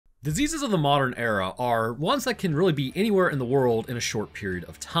Diseases of the modern era are ones that can really be anywhere in the world in a short period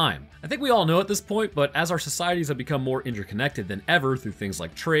of time. I think we all know at this point, but as our societies have become more interconnected than ever through things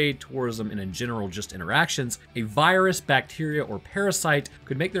like trade, tourism, and in general just interactions, a virus, bacteria, or parasite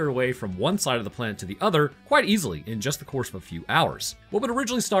could make their way from one side of the planet to the other quite easily in just the course of a few hours. What would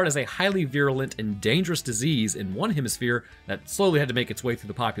originally start as a highly virulent and dangerous disease in one hemisphere that slowly had to make its way through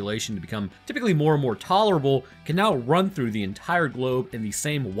the population to become typically more and more tolerable can now run through the entire globe in the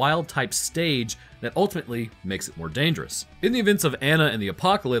same wild type stage that ultimately makes it more dangerous. In the events of Anna and the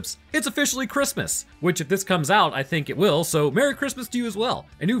Apocalypse, it's officially Christmas, which if this comes out, I think it will, so Merry Christmas to you as well.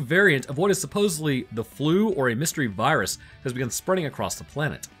 A new variant of what is supposedly the flu or a mystery virus has begun spreading across the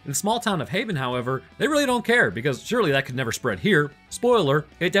planet. In the small town of Haven, however, they really don't care because surely that could never spread here. Spoiler,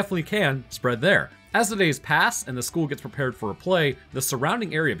 it definitely can spread there. As the days pass and the school gets prepared for a play, the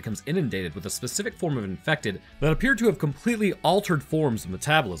surrounding area becomes inundated with a specific form of infected that appear to have completely altered forms of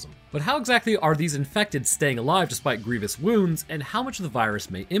metabolism. But how exactly are these infected staying alive despite grievous wounds, and how much of the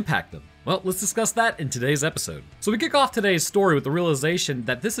virus may impact them? Well, let's discuss that in today's episode. So we kick off today's story with the realization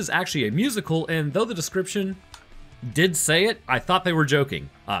that this is actually a musical, and though the description did say it, I thought they were joking.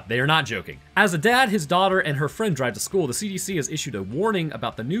 They are not joking. As a dad, his daughter, and her friend drive to school, the CDC has issued a warning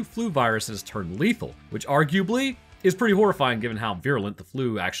about the new flu virus that has turned lethal, which arguably is pretty horrifying given how virulent the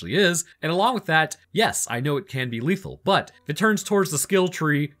flu actually is. And along with that, yes, I know it can be lethal, but if it turns towards the skill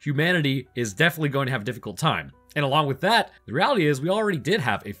tree, humanity is definitely going to have a difficult time. And along with that, the reality is we already did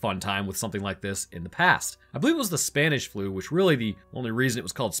have a fun time with something like this in the past. I believe it was the Spanish flu, which really the only reason it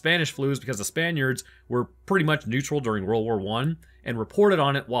was called Spanish flu is because the Spaniards were pretty much neutral during World War I and reported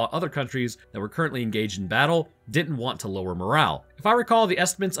on it while other countries that were currently engaged in battle didn't want to lower morale. If I recall, the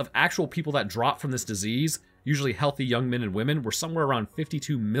estimates of actual people that dropped from this disease, usually healthy young men and women, were somewhere around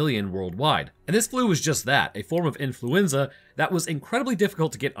 52 million worldwide. And this flu was just that, a form of influenza that was incredibly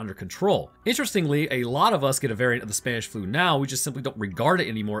difficult to get under control. Interestingly, a lot of us get a variant of the Spanish flu now, we just simply don't regard it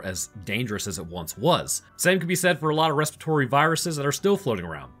anymore as dangerous as it once was. Same could be said for a lot of respiratory viruses that are still floating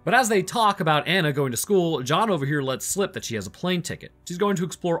around. But as they talk about Anna going to school, John over here lets slip that she has a plane ticket. She's going to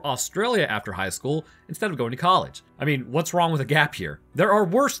explore Australia after high school instead of going to college. I mean, what's wrong with a gap year? There are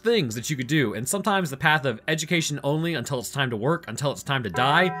worse things that you could do, and sometimes the path of education only until it's time to work, until it's time to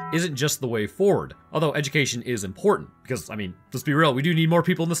die, isn't just the way forward. Although education is important, because, I mean, let's be real, we do need more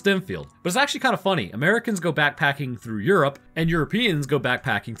people in the STEM field. But it's actually kind of funny. Americans go backpacking through Europe, and Europeans go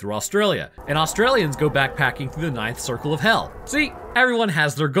backpacking through Australia. And Australians go backpacking through the ninth circle of hell. See, everyone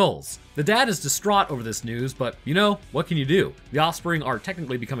has their goals. The dad is distraught over this news, but you know, what can you do? The offspring are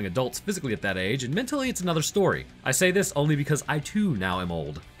technically becoming adults physically at that age, and mentally it's another story. I say this only because I too now am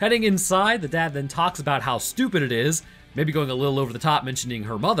old. Heading inside, the dad then talks about how stupid it is, maybe going a little over the top mentioning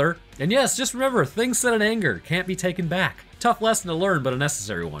her mother. And yes, just remember, things said in anger can't be taken back. Tough lesson to learn, but a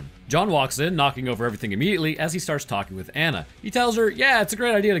necessary one. John walks in, knocking over everything immediately as he starts talking with Anna. He tells her, yeah, it's a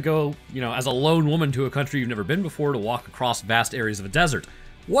great idea to go, as a lone woman to a country you've never been before, to walk across vast areas of a desert.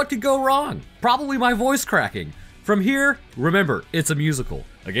 What could go wrong? Probably my voice cracking. From here, remember, it's a musical.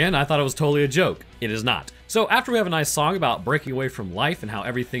 Again, I thought it was totally a joke. It is not. So after we have a nice song about breaking away from life and how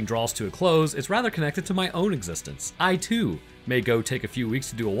everything draws to a close, it's rather connected to my own existence. I too may go take a few weeks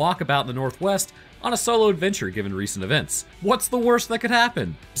to do a walkabout in the Northwest on a solo adventure given recent events. What's the worst that could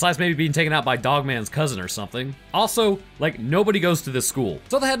happen? Besides maybe being taken out by Dogman's cousin or something. Also, nobody goes to this school.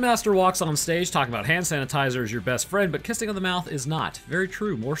 So the headmaster walks on stage talking about hand sanitizer is your best friend, but kissing on the mouth is not. Very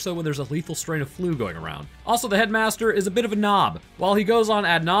true, more so when there's a lethal strain of flu going around. Also, the headmaster is a bit of a knob. While he goes on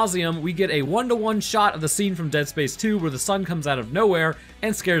ad nauseum, we get a one-to-one shot of the scene from Dead Space 2 where the sun comes out of nowhere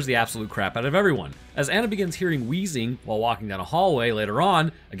and scares the absolute crap out of everyone. As Anna begins hearing wheezing while walking down a hallway later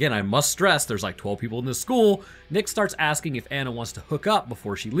on, again, I must stress there's like 12 people in this school, Nick starts asking if Anna wants to hook up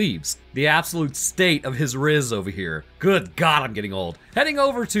before she leaves. The absolute state of his riz over here. Good God, I'm getting old. Heading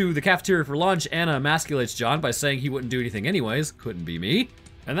over to the cafeteria for lunch, Anna emasculates John by saying he wouldn't do anything anyways. Couldn't be me.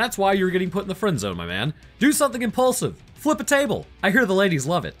 And that's why you're getting put in the friend zone, my man. Do something impulsive. Flip a table. I hear the ladies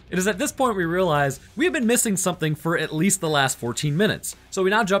love it. It is at this point we realize we have been missing something for at least the last 14 minutes. So we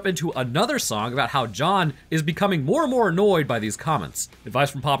now jump into another song about how John is becoming more and more annoyed by these comments.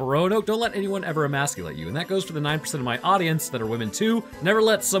 Advice from Papa Roanoke, don't let anyone ever emasculate you. And that goes for the 9% of my audience that are women too. Never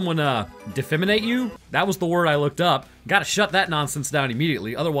let someone defeminate you. That was the word I looked up. Gotta shut that nonsense down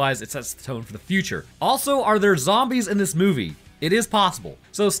immediately, otherwise it sets the tone for the future. Also, are there zombies in this movie? It is possible.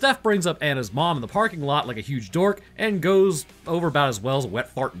 So Steph brings up Anna's mom in the parking lot like a huge dork and goes over about as well as a wet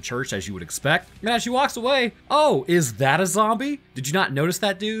fart in church as you would expect. And as she walks away, oh, is that a zombie? Did you not notice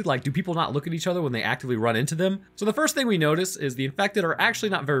that, dude? Like, do people not look at each other when they actively run into them? So the first thing we notice is the infected are actually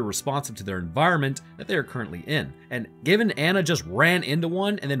not very responsive to their environment that they are currently in. And given Anna just ran into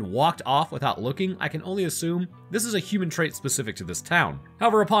one and then walked off without looking, I can only assume this is a human trait specific to this town.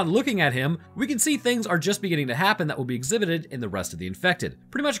 However, upon looking at him, we can see things are just beginning to happen that will be exhibited in the rest of the infected.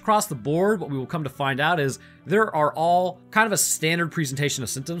 Pretty much across the board, what we will come to find out is there are all kind of a standard presentation of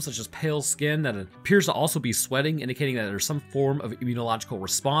symptoms such as pale skin that appears to also be sweating, indicating that there's some form of immunological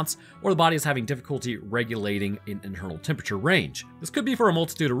response or the body is having difficulty regulating an internal temperature range. This could be for a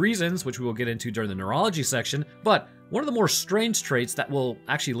multitude of reasons, which we will get into during the neurology section, but one of the more strange traits that will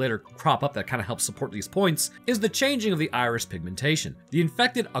actually later crop up that kind of helps support these points is the changing of the iris pigmentation. The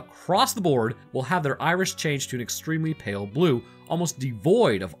infected across the board will have their iris change to an extremely pale blue, almost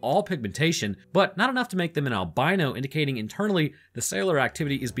devoid of all pigmentation, but not enough to make them an albino, indicating internally the cellular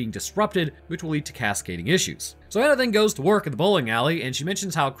activity is being disrupted, which will lead to cascading issues. So Anna then goes to work at the bowling alley, and she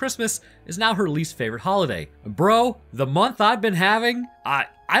mentions how Christmas is now her least favorite holiday. Bro, the month I've been having, I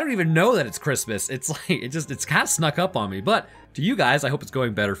don't even know that it's Christmas. It's like, it's kind of snuck up on me, but to you guys, I hope it's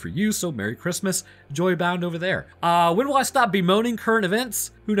going better for you, so Merry Christmas, joy bound over there. When will I stop bemoaning current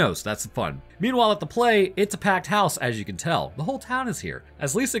events? Who knows, that's fun. Meanwhile, at the play, it's a packed house, as you can tell. The whole town is here.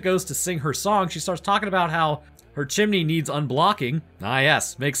 As Lisa goes to sing her song, she starts talking about how her chimney needs unblocking. Ah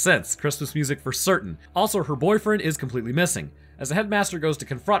yes, makes sense, Christmas music for certain. Also, her boyfriend is completely missing. As the headmaster goes to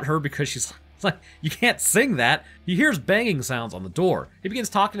confront her because she's like, you can't sing that, he hears banging sounds on the door. He begins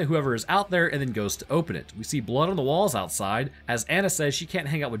talking to whoever is out there and then goes to open it. We see blood on the walls outside, as Anna says she can't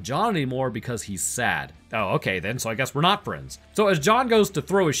hang out with John anymore because he's sad. Oh, okay then, so I guess we're not friends. So as John goes to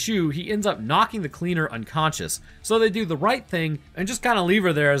throw a shoe, he ends up knocking the cleaner unconscious. So they do the right thing and just kind of leave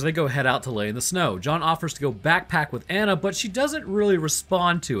her there as they go head out to lay in the snow. John offers to go backpack with Anna, but she doesn't really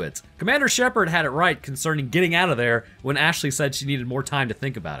respond to it. Commander Shepard had it right concerning getting out of there when Ashley said she needed more time to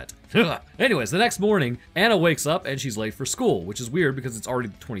think about it. Anyways, the next morning, Anna wakes up and she's late for school, which is weird because it's already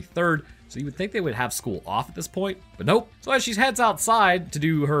the 23rd, so you would think they would have school off at this point, but nope. So as she heads outside to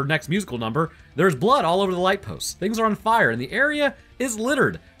do her next musical number, there's blood all over the light posts. Things are on fire and the area is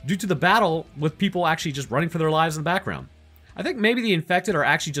littered due to the battle with people actually just running for their lives in the background. I think maybe the infected are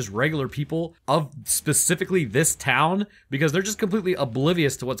actually just regular people of specifically this town because they're just completely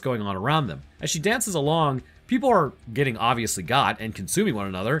oblivious to what's going on around them. As she dances along, people are getting obviously got and consuming one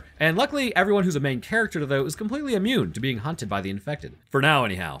another, and luckily everyone who's a main character though is completely immune to being hunted by the infected. For now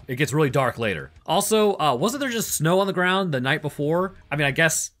anyhow. It gets really dark later. Also, wasn't there just snow on the ground the night before? I mean, I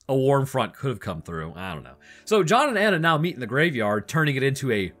guess a warm front could have come through, I don't know. So John and Anna now meet in the graveyard, turning it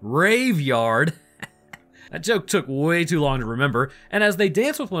into a raveyard. That joke took way too long to remember, and as they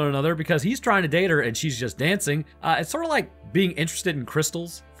dance with one another because he's trying to date her and she's just dancing, it's sort of like being interested in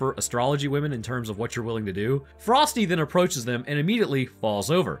crystals for astrology women in terms of what you're willing to do. Frosty then approaches them and immediately falls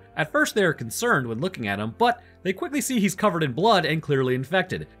over. At first they are concerned when looking at him, but they quickly see he's covered in blood and clearly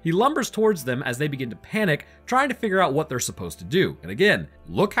infected. He lumbers towards them as they begin to panic, trying to figure out what they're supposed to do. And again,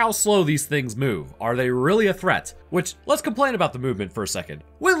 look how slow these things move. Are they really a threat? Which, let's complain about the movement for a second.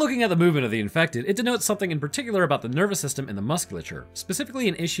 When looking at the movement of the infected, it denotes something in particular about the nervous system and the musculature, specifically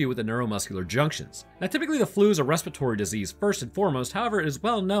an issue with the neuromuscular junctions. Now typically the flu is a respiratory disease first and foremost, however it is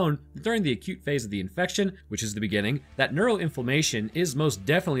well known that during the acute phase of the infection, which is the beginning, that neuroinflammation is most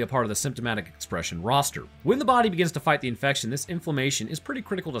definitely a part of the symptomatic expression roster. When the body begins to fight the infection, this inflammation is pretty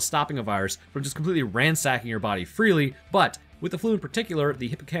critical to stopping a virus from just completely ransacking your body freely, but with the flu in particular, the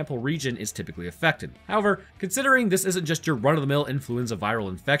hippocampal region is typically affected. However, considering this isn't just your run-of-the-mill influenza viral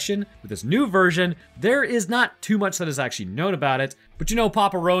infection, with this new version, there is not too much that is actually known about it, but you know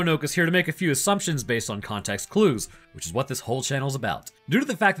Papa Roanoke is here to make a few assumptions based on context clues, which is what this whole channel is about. Due to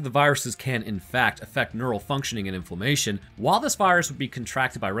the fact that the viruses can, in fact, affect neural functioning and inflammation, while this virus would be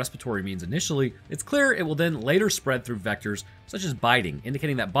contracted by respiratory means initially, it's clear it will then later spread through vectors such as biting,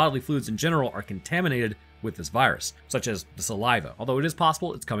 indicating that bodily fluids in general are contaminated with this virus, such as the saliva, although it is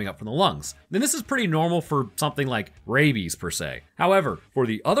possible it's coming up from the lungs. Then this is pretty normal for something like rabies per se. However, for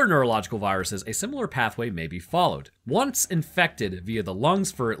the other neurological viruses, a similar pathway may be followed. Once infected via the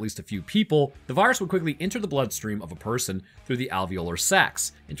lungs for at least a few people, the virus would quickly enter the bloodstream of a person through the alveolar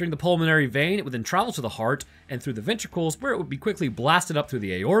sacs. Entering the pulmonary vein, it would then travel to the heart and through the ventricles, where it would be quickly blasted up through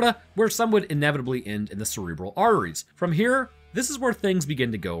the aorta, where some would inevitably end in the cerebral arteries. From here, this is where things begin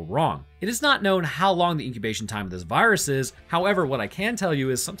to go wrong. It is not known how long the incubation time of this virus is. However, what I can tell you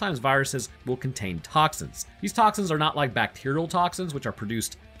is sometimes viruses will contain toxins. These toxins are not like bacterial toxins, which are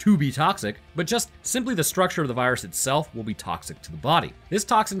produced to be toxic, but just simply the structure of the virus itself will be toxic to the body. This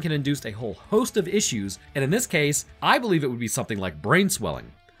toxin can induce a whole host of issues, and in this case, I believe it would be something like brain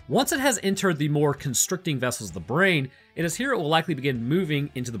swelling. Once it has entered the more constricting vessels of the brain, it is here it will likely begin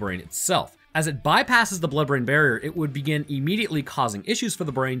moving into the brain itself. As it bypasses the blood-brain barrier, it would begin immediately causing issues for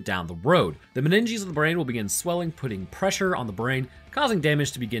the brain down the road. The meninges of the brain will begin swelling, putting pressure on the brain, causing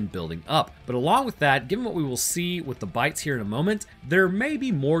damage to begin building up. But along with that, given what we will see with the bites here in a moment, there may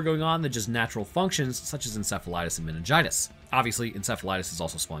be more going on than just natural functions such as encephalitis and meningitis. Obviously, encephalitis is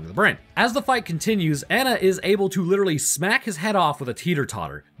also swelling of the brain. As the fight continues, Anna is able to literally smack his head off with a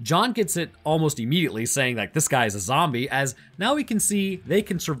teeter-totter. John gets it almost immediately, saying like this guy is a zombie, as now we can see they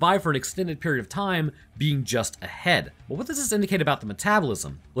can survive for an extended period of time being just ahead. Well, what does this indicate about the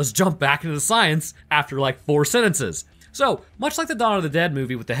metabolism? Let's jump back into the science after like 4 sentences. So, much like the Dawn of the Dead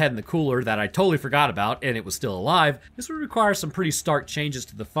movie with the head in the cooler that I totally forgot about and it was still alive, this would require some pretty stark changes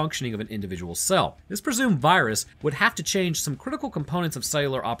to the functioning of an individual cell. This presumed virus would have to change some critical components of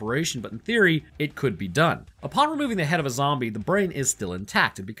cellular operation, but in theory, it could be done. Upon removing the head of a zombie, the brain is still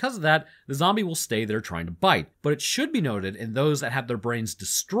intact, and because of that, the zombie will stay there trying to bite. But it should be noted, in those that have their brains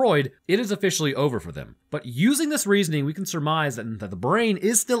destroyed, it is officially over for them. But using this reasoning, we can surmise that the brain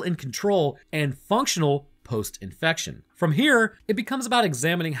is still in control and functional post-infection. From here, it becomes about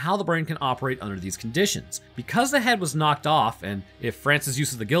examining how the brain can operate under these conditions. Because the head was knocked off, and if Francis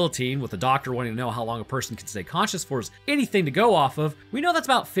uses the guillotine with the doctor wanting to know how long a person can stay conscious for is anything to go off of, we know that's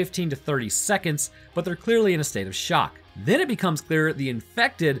about 15 to 30 seconds, but they're clearly in a state of shock. Then it becomes clear the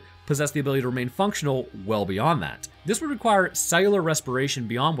infected possess the ability to remain functional well beyond that. This would require cellular respiration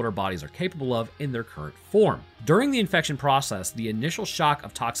beyond what our bodies are capable of in their current form. During the infection process, the initial shock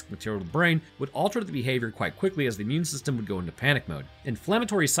of toxic material to the brain would alter the behavior quite quickly as the immune system would go into panic mode.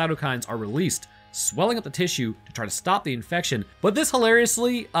 Inflammatory cytokines are released, swelling up the tissue to try to stop the infection, but this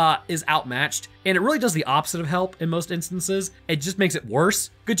hilariously is outmatched, and it really does the opposite of help in most instances. It just makes it worse.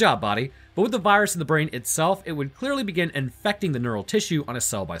 Good job, body. But with the virus in the brain itself, it would clearly begin infecting the neural tissue on a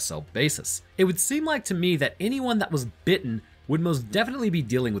cell-by-cell basis. It would seem like to me that anyone that was bitten would most definitely be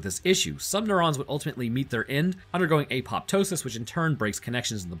dealing with this issue. Some neurons would ultimately meet their end, undergoing apoptosis, which in turn breaks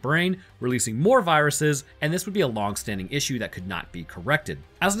connections in the brain, releasing more viruses, and this would be a long-standing issue that could not be corrected.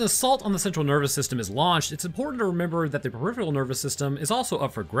 As an assault on the central nervous system is launched, it's important to remember that the peripheral nervous system is also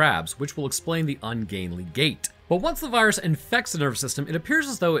up for grabs, which will explain the ungainly gait. But once the virus infects the nervous system, it appears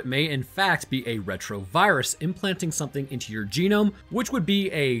as though it may in fact be a retrovirus, implanting something into your genome, which would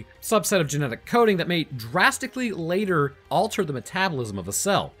be a subset of genetic coding that may drastically later alter the metabolism of a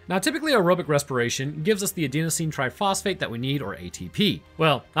cell. Now, typically aerobic respiration gives us the adenosine triphosphate that we need, or ATP.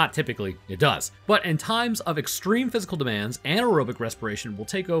 Well, not typically, it does. But in times of extreme physical demands, anaerobic respiration will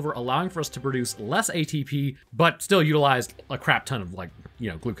take over, allowing for us to produce less ATP, but still utilize a crap ton of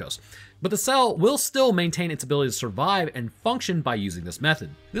glucose. But the cell will still maintain its ability to survive and function by using this method.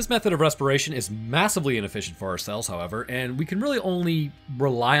 This method of respiration is massively inefficient for our cells, however, and we can really only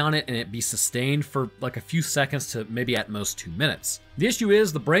rely on it and it be sustained for like a few seconds to maybe at most 2 minutes. The issue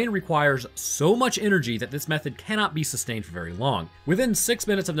is the brain requires so much energy that this method cannot be sustained for very long. Within 6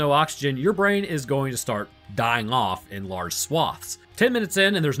 minutes of no oxygen, your brain is going to start dying off in large swaths. 10 minutes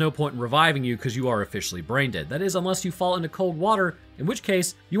in and there's no point in reviving you because you are officially brain dead. That is, unless you fall into cold water, in which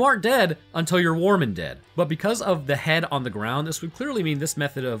case you aren't dead until you're warm and dead. But because of the head on the ground, this would clearly mean this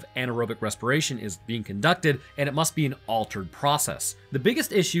method of anaerobic respiration is being conducted and it must be an altered process. The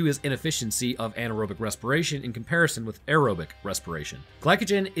biggest issue is inefficiency of anaerobic respiration in comparison with aerobic respiration.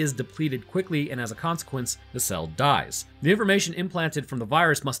 Glycogen is depleted quickly and as a consequence, the cell dies. The information implanted from the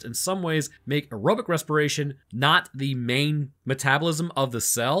virus must in some ways make aerobic respiration not the main metabolism of the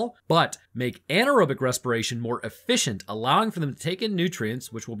cell, but make anaerobic respiration more efficient, allowing for them to take in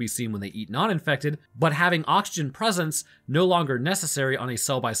nutrients, which will be seen when they eat non-infected, but having oxygen presence no longer necessary on a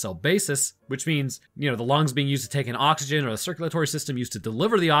cell-by-cell basis, which means, the lungs being used to take in oxygen or the circulatory system used to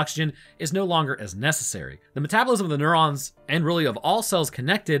deliver the oxygen is no longer as necessary. The metabolism of the neurons, and really of all cells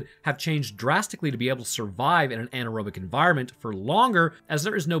connected, have changed drastically to be able to survive in an anaerobic environment for longer, as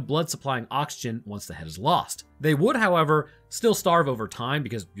there is no blood supplying oxygen once the head is lost. They would, however, still starve over time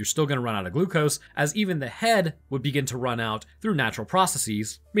because you're still going to run out of glucose, as even the head would begin to run out through natural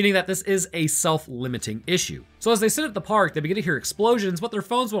processes, meaning that this is a self-limiting issue. So as they sit at the park, they begin to hear explosions, but their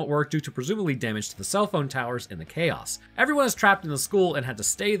phones won't work due to presumably damage to the cell phone towers in the chaos. Everyone is trapped in the school and had to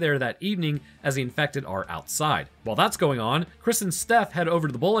stay there that evening as the infected are outside. While that's going on, Chris and Steph head over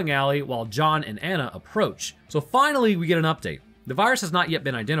to the bowling alley while John and Anna approach. So finally, we get an update. The virus has not yet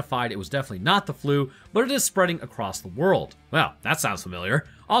been identified. It was definitely not the flu, but it is spreading across the world. Well, that sounds familiar.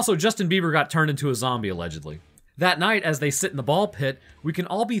 Also, Justin Bieber got turned into a zombie, allegedly. That night, as they sit in the ball pit, we can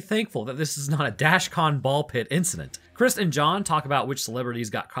all be thankful that this is not a DashCon ball pit incident. Chris and John talk about which celebrities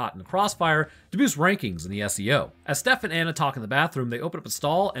got caught in the crossfire to boost rankings in the SEO. As Steph and Anna talk in the bathroom, they open up a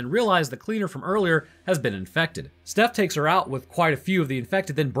stall and realize the cleaner from earlier has been infected. Steph takes her out with quite a few of the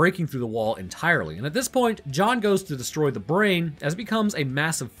infected, then breaking through the wall entirely. And at this point, John goes to destroy the brain as it becomes a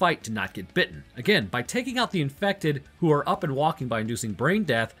massive fight to not get bitten. Again, by taking out the infected who are up and walking by inducing brain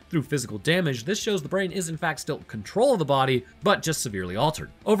death through physical damage, this shows the brain is in fact still in control of the body, but just severely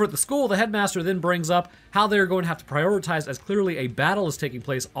altered. Over at the school, the headmaster then brings up how they're going to have to prioritize, as clearly a battle is taking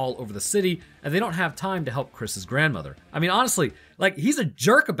place all over the city and they don't have time to help Chris's grandmother. I mean, honestly, like, he's a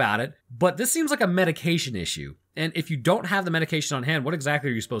jerk about it, but this seems like a medication issue. And if you don't have the medication on hand, what exactly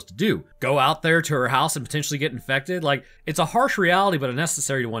are you supposed to do? Go out there to her house and potentially get infected? Like, it's a harsh reality, but a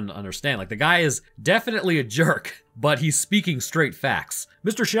necessary one to understand. Like, the guy is definitely a jerk, but he's speaking straight facts.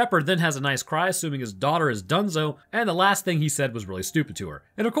 Mr. Shepard then has a nice cry, assuming his daughter is donezo, and the last thing he said was really stupid to her.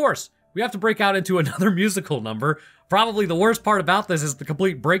 And of course, we have to break out into another musical number. Probably the worst part about this is the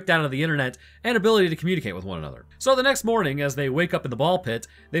complete breakdown of the internet and ability to communicate with one another. So the next morning, as they wake up in the ball pit,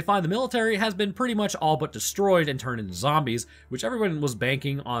 they find the military has been pretty much all but destroyed and turned into zombies, which everyone was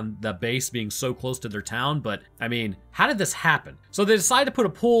banking on the base being so close to their town, but I mean, how did this happen? So they decide to put a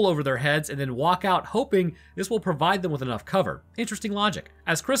pool over their heads and then walk out, hoping this will provide them with enough cover. Interesting logic.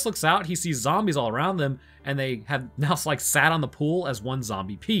 As Chris looks out, he sees zombies all around them, and they have now like sat on the pool as one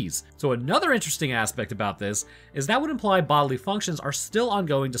zombie pees. So another interesting aspect about this is that would imply bodily functions are still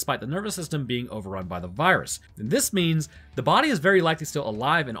ongoing despite the nervous system being overrun by the virus. And this means the body is very likely still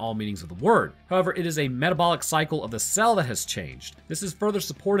alive in all meanings of the word. However, it is a metabolic cycle of the cell that has changed. This is further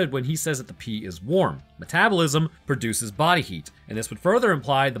supported when he says that the pee is warm. Metabolism produces body heat, and this would further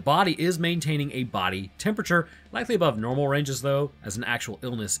imply the body is maintaining a body temperature, likely above normal ranges though, as an actual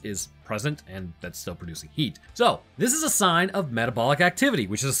illness is present and that's still producing heat. So this is a sign of metabolic activity,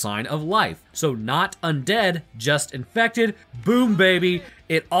 which is a sign of life. So not undead, just infected. Boom, baby.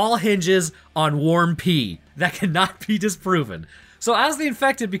 It all hinges on warm pee. That cannot be disproven. So as the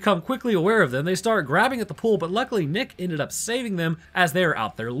infected become quickly aware of them, they start grabbing at the pool, but luckily Nick ended up saving them as they are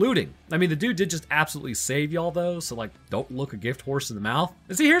out there looting. I mean, the dude did just absolutely save y'all though, so like, don't look a gift horse in the mouth.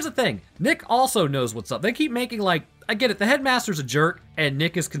 And see, here's the thing. Nick also knows what's up. They keep making like, I get it, the headmaster's a jerk, and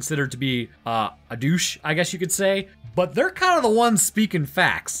Nick is considered to be a douche, I guess you could say, but they're kind of the ones speaking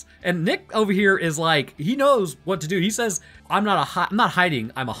facts. And Nick over here is like, he knows what to do. He says, I'm not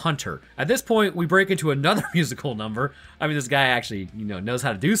hiding, I'm a hunter. At this point, we break into another musical number. I mean, this guy actually, knows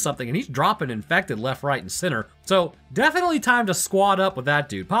how to do something, and he's dropping infected left, right, and center. So definitely time to squad up with that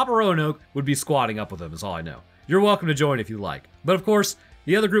dude. Papa Roanoke would be squatting up with him, is all I know. You're welcome to join if you like. But of course,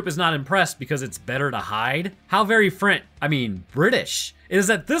 the other group is not impressed because it's better to hide. How very British. It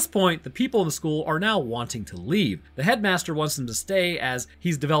is at this point the people in the school are now wanting to leave. The headmaster wants them to stay as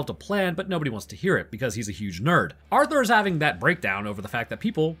he's developed a plan, but nobody wants to hear it because he's a huge nerd. Arthur is having that breakdown over the fact that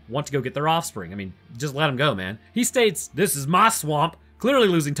people want to go get their offspring. I mean, just let them go, man. He states, "This is my swamp," clearly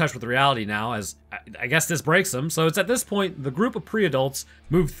losing touch with reality now, as I guess this breaks him. So it's at this point the group of pre-adults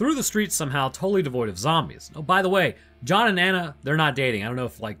move through the streets somehow totally devoid of zombies. Oh, by the way, John and Anna, they're not dating. I don't know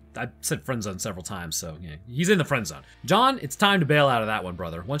if, I said friend zone several times, so yeah, he's in the friend zone. John, it's time to bail out of that one,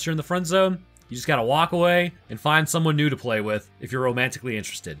 brother. Once you're in the friend zone, you just gotta walk away and find someone new to play with if you're romantically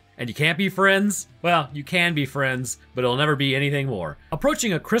interested. And you can't be friends? Well, you can be friends, but it'll never be anything more.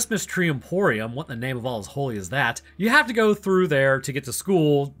 Approaching a Christmas tree emporium, what in the name of all is holy is that? You have to go through there to get to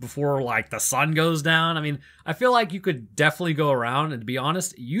school before, the sun goes down. I mean, I feel like you could definitely go around, and to be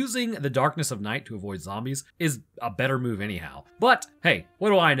honest, using the darkness of night to avoid zombies is a better move anyhow. But, hey, what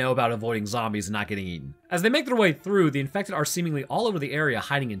do I know about avoiding zombies and not getting eaten? As they make their way through, the infected are seemingly all over the area,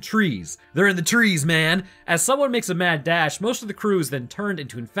 hiding in trees. They're in the trees, man! As someone makes a mad dash, most of the crew is then turned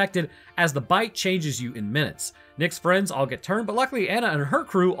into infected as the bite changes you in minutes. Nick's friends all get turned, but luckily Anna and her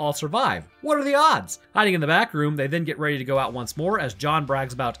crew all survive. What are the odds? Hiding in the back room, they then get ready to go out once more as John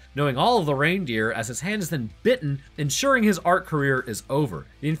brags about knowing all of the reindeer as his hand is then bitten, ensuring his art career is over.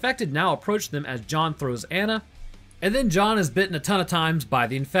 The infected now approach them as John throws Anna, and then John is bitten a ton of times by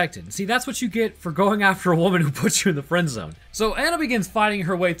the infected. See, that's what you get for going after a woman who puts you in the friend zone. So Anna begins fighting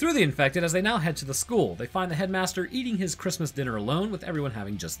her way through the infected as they now head to the school. They find the headmaster eating his Christmas dinner alone, with everyone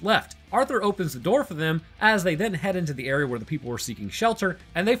having just left. Arthur opens the door for them as they then head into the area where the people were seeking shelter,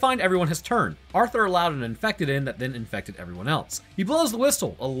 and they find everyone has turned. Arthur allowed an infected in that then infected everyone else. He blows the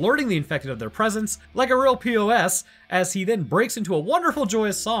whistle, alerting the infected of their presence like a real POS, as he then breaks into a wonderful,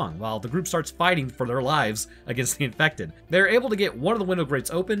 joyous song while the group starts fighting for their lives against the infected. They're able to get one of the window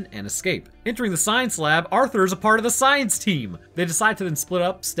grates open and escape. Entering the science lab, Arthur is a part of the science team. They decide to then split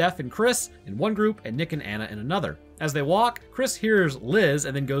up Steph and Chris in one group and Nick and Anna in another. As they walk, Chris hears Liz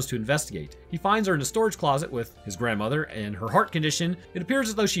and then goes to investigate. He finds her in a storage closet with his grandmother and her heart condition. It appears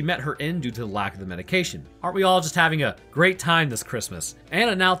as though she met her end due to the lack of the medication. Aren't we all just having a great time this Christmas?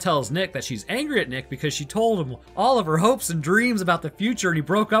 Anna now tells Nick that she's angry at Nick because she told him all of her hopes and dreams about the future and he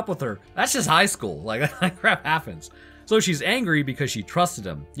broke up with her. That's just high school. Like, that crap happens. So she's angry because she trusted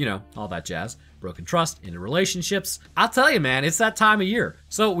him. You know, all that jazz. Broken trust into relationships. I'll tell you, man, it's that time of year.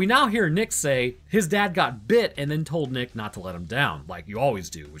 So we now hear Nick say his dad got bit and then told Nick not to let him down, like you always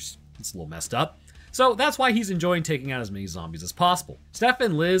do, which is a little messed up. So that's why he's enjoying taking out as many zombies as possible. Steph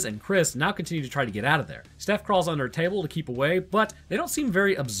and Liz and Chris now continue to try to get out of there. Steph crawls under a table to keep away, but they don't seem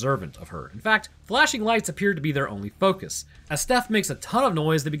very observant of her. In fact, flashing lights appear to be their only focus. As Steph makes a ton of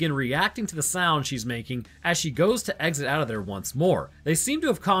noise, they begin reacting to the sound she's making as she goes to exit out of there once more. They seem to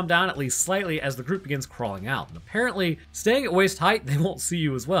have calmed down at least slightly as the group begins crawling out, and apparently, staying at waist height, they won't see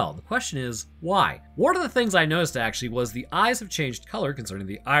you as well. The question is, why? One of the things I noticed actually was the eyes have changed color concerning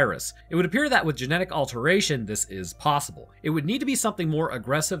the iris. It would appear that with genetic alteration, this is possible. It would need to be something more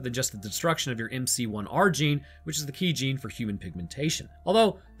aggressive than just the destruction of your MC1R gene, which is the key gene for human pigmentation.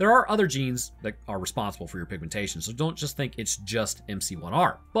 Although, there are other genes that are responsible for your pigmentation, so don't just think it's just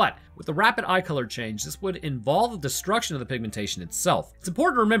MC1R. But with the rapid eye color change, this would involve the destruction of the pigmentation itself. It's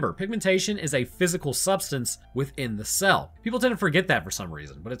important to remember, pigmentation is a physical substance within the cell. People tend to forget that for some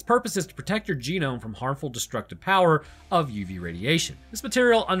reason, but its purpose is to protect your genome from harmful destructive power of UV radiation. This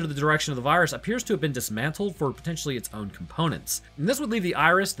material, under the direction of the virus, appears to have been dismantled for potentially its own components. And this would leave the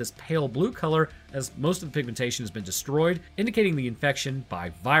iris this pale blue color as most of the pigmentation has been destroyed, indicating the infection by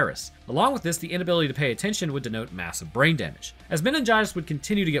virus. Along with this, the inability to pay attention would denote massive brain damage. As meningitis would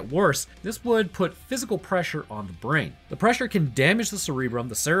continue to get worse, this would put physical pressure on the brain. The pressure can damage the cerebrum,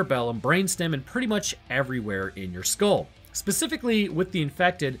 the cerebellum, brainstem, and pretty much everywhere in your skull. Specifically with the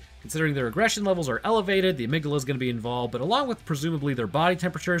infected, considering their aggression levels are elevated, the amygdala is going to be involved, but along with presumably their body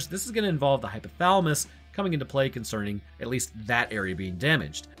temperatures, this is going to involve the hypothalamus coming into play concerning at least that area being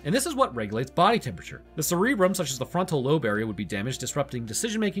damaged. And this is what regulates body temperature. The cerebrum, such as the frontal lobe area, would be damaged, disrupting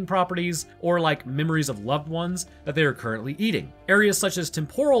decision-making properties or like memories of loved ones that they are currently eating. Areas such as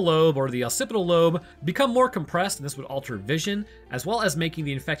temporal lobe or the occipital lobe become more compressed, and this would alter vision, as well as making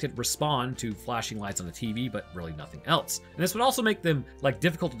the infected respond to flashing lights on the TV, but really nothing else. And this would also make them like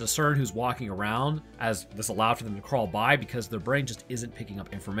difficult to discern who's walking around, as this allowed for them to crawl by because their brain just isn't picking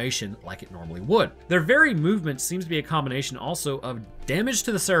up information like it normally would. Their very movement seems to be a combination also of damage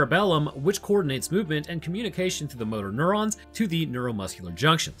to the cerebellum, which coordinates movement and communication through the motor neurons to the neuromuscular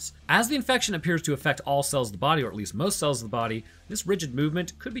junctions. As the infection appears to affect all cells of the body, or at least most cells of the body, this rigid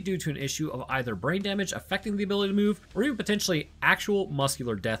movement could be due to an issue of either brain damage affecting the ability to move, or even potentially actual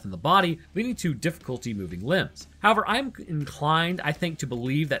muscular death in the body, leading to difficulty moving limbs. However, I'm inclined, I think, to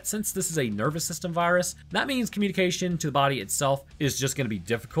believe that since this is a nervous system virus, that means communication to the body itself is just going to be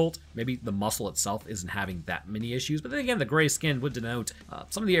difficult. Maybe the muscle itself isn't having that many issues, but then again, the gray skin would denote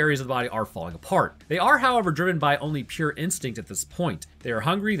some of the areas of the body are falling apart. They are, however, driven by only pure instinct at this point. If they are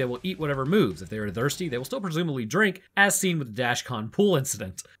hungry, they will eat whatever moves. If they are thirsty, they will still presumably drink, as seen with the DashCon pool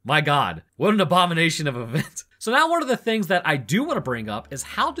incident. My God, what an abomination of an event. So now one of the things that I do want to bring up is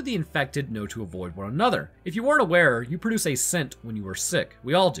how do the infected know to avoid one another? If you weren't aware, you produce a scent when you are sick.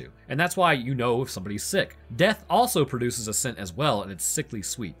 We all do. And that's why you know if somebody's sick. Death also produces a scent as well, and it's sickly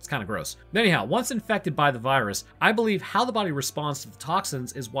sweet. It's kind of gross. But anyhow, once infected by the virus, I believe how the body responds to the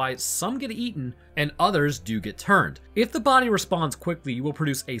toxins is why some get eaten and others do get turned. If the body responds quickly, you will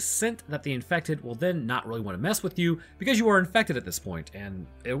produce a scent that the infected will then not really want to mess with you because you are infected at this point, and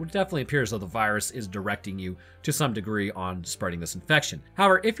it would definitely appear as though the virus is directing you to some degree on spreading this infection.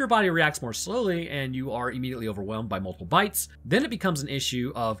 However, if your body reacts more slowly and you are immediately overwhelmed by multiple bites, then it becomes an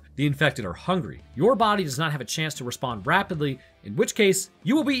issue of the infected are hungry. Your body does not have a chance to respond rapidly, in which case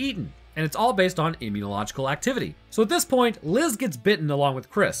you will be eaten. And it's all based on immunological activity. So at this point, Liz gets bitten along with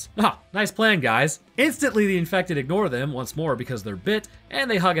Chris. Ah, nice plan, guys. Instantly, the infected ignore them once more because they're bit,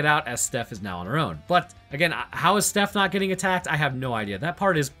 and they hug it out as Steph is now on her own. But again, how is Steph not getting attacked? I have no idea. That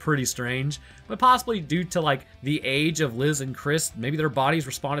part is pretty strange, but possibly due to like the age of Liz and Chris, maybe their bodies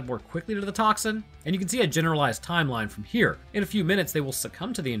responded more quickly to the toxin. And you can see a generalized timeline from here. In a few minutes, they will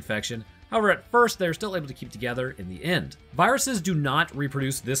succumb to the infection. However, at first, they're still able to keep together in the end. Viruses do not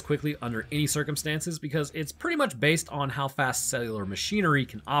reproduce this quickly under any circumstances because it's pretty much based on how fast cellular machinery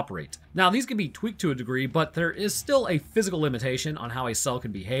can operate. Now, these can be tweaked to a degree, but there is still a physical limitation on how a cell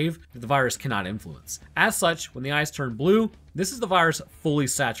can behave that the virus cannot influence. As such, when the eyes turn blue, this is the virus fully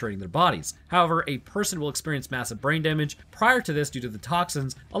saturating their bodies. However, a person will experience massive brain damage prior to this due to the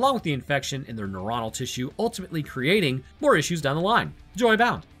toxins, along with the infection in their neuronal tissue, ultimately creating more issues down the line. Joy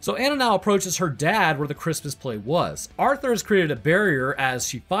bound. So Anna now approaches her dad where the Christmas play was. Arthur has created a barrier as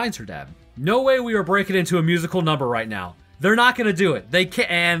she finds her dad. No way we are breaking into a musical number right now. They're not going to do it. They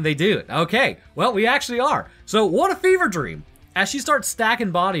can't, and they do it. Okay, well, we actually are. So what a fever dream. As she starts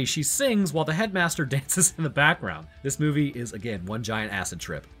stacking bodies, she sings while the headmaster dances in the background. This movie is, again, one giant acid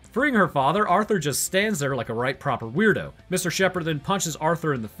trip. Freeing her father, Arthur just stands there like a right proper weirdo. Mr. Shepard then punches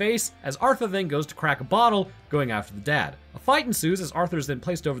Arthur in the face, as Arthur then goes to crack a bottle, going after the dad. A fight ensues as Arthur is then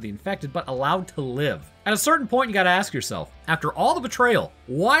placed over the infected, but allowed to live. At a certain point, you gotta ask yourself, after all the betrayal,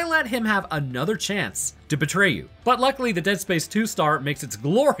 why let him have another chance to betray you? But luckily, the Dead Space 2 star makes its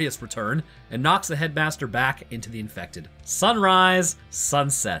glorious return and knocks the headmaster back into the infected. Sunrise,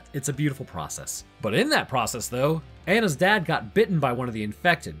 sunset. It's a beautiful process. But in that process, though, Anna's dad got bitten by one of the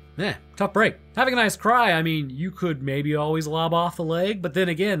infected. Tough break. Having a nice cry, I mean, you could maybe always lob off the leg, but then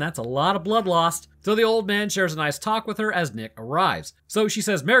again, that's a lot of blood lost. So the old man shares a nice talk with her as Nick arrives. So she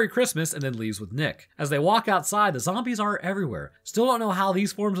says Merry Christmas and then leaves with Nick. As they walk outside, the zombies are everywhere. Still don't know how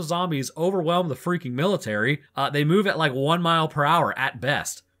these forms of zombies overwhelm the freaking military. They move at like 1 mile per hour at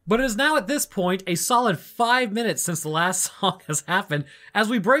best. But it is now at this point a solid 5 minutes since the last song has happened as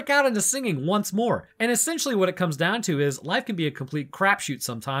we break out into singing once more. And essentially what it comes down to is life can be a complete crapshoot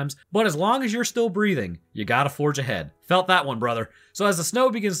sometimes, but as long as you're still breathing, you gotta forge ahead. Felt that one, brother. So as the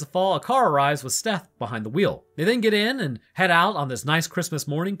snow begins to fall, a car arrives with Steph behind the wheel. They then get in and head out on this nice Christmas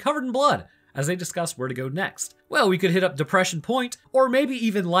morning covered in blood as they discuss where to go next. Well, we could hit up Depression Point, or maybe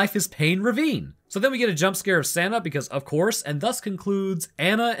even Life is Pain Ravine. So then we get a jump scare of Santa because, of course, and thus concludes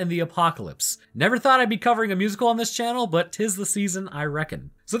Anna and the Apocalypse. Never thought I'd be covering a musical on this channel, but 'tis the season, I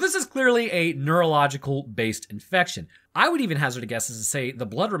reckon. So this is clearly a neurological-based infection. I would even hazard a guess to say the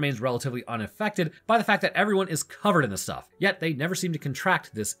blood remains relatively unaffected by the fact that everyone is covered in the stuff, yet they never seem to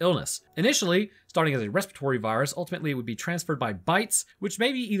contract this illness. Initially, starting as a respiratory virus, ultimately it would be transferred by bites, which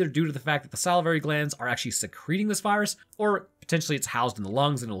may be either due to the fact that the salivary glands are actually secreting this virus, or potentially it's housed in the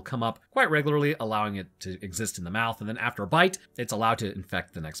lungs and it'll come up quite regularly, allowing it to exist in the mouth, and then after a bite, it's allowed to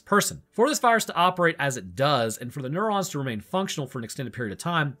infect the next person. For this virus to operate as it does, and for the neurons to remain functional for an extended period of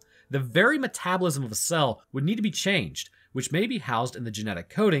time, the very metabolism of a cell would need to be changed, which may be housed in the genetic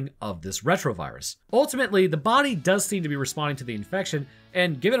coding of this retrovirus. Ultimately, the body does seem to be responding to the infection,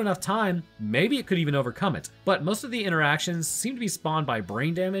 and given enough time, maybe it could even overcome it. But most of the interactions seem to be spawned by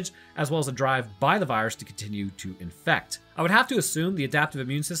brain damage, as well as a drive by the virus to continue to infect. I would have to assume the adaptive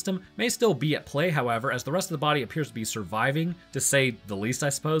immune system may still be at play, however, as the rest of the body appears to be surviving, to say the least, I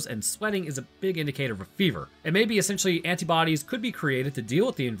suppose, and sweating is a big indicator of a fever. It may be essentially antibodies could be created to deal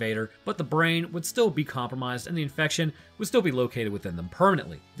with the invader, but the brain would still be compromised and the infection would still be located within them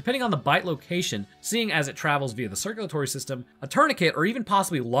permanently. Depending on the bite location, seeing as it travels via the circulatory system, a tourniquet or even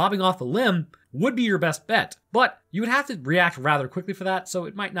possibly lobbing off the limb would be your best bet. But you would have to react rather quickly for that, so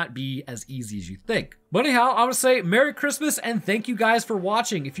it might not be as easy as you think. But anyhow, I want to say Merry Christmas and thank you guys for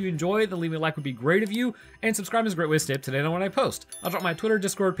watching. If you enjoyed, then leaving a like would be great of you, and subscribing is a great way to stay up to date on when I post. I'll drop my Twitter,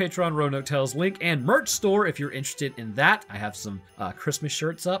 Discord, Patreon, Roanoke Tales link, and merch store if you're interested in that. I have some Christmas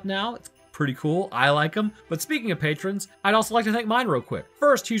shirts up now. It's pretty cool. I like them. But speaking of patrons, I'd also like to thank mine real quick.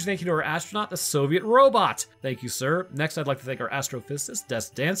 First, huge thank you to our astronaut, the Soviet robot. Thank you, sir. Next, I'd like to thank our astrophysicist,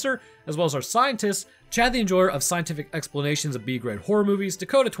 Desk Dancer, as well as our scientists, Chad the Enjoyer of Scientific Explanations of B-grade horror movies,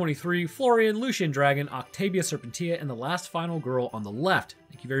 Dakota23, Florian, Lucian Dragon, Octavia Serpentia, and the last final girl on the left.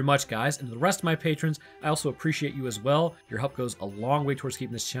 Thank you very much, guys. And to the rest of my patrons, I also appreciate you as well. Your help goes a long way towards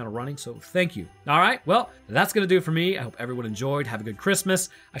keeping this channel running, so thank you. All right, well, that's going to do it for me. I hope everyone enjoyed. Have a good Christmas.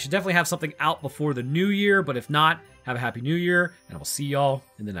 I should definitely have something out before the new year, but if not, have a happy new year, and I will see y'all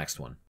in the next one.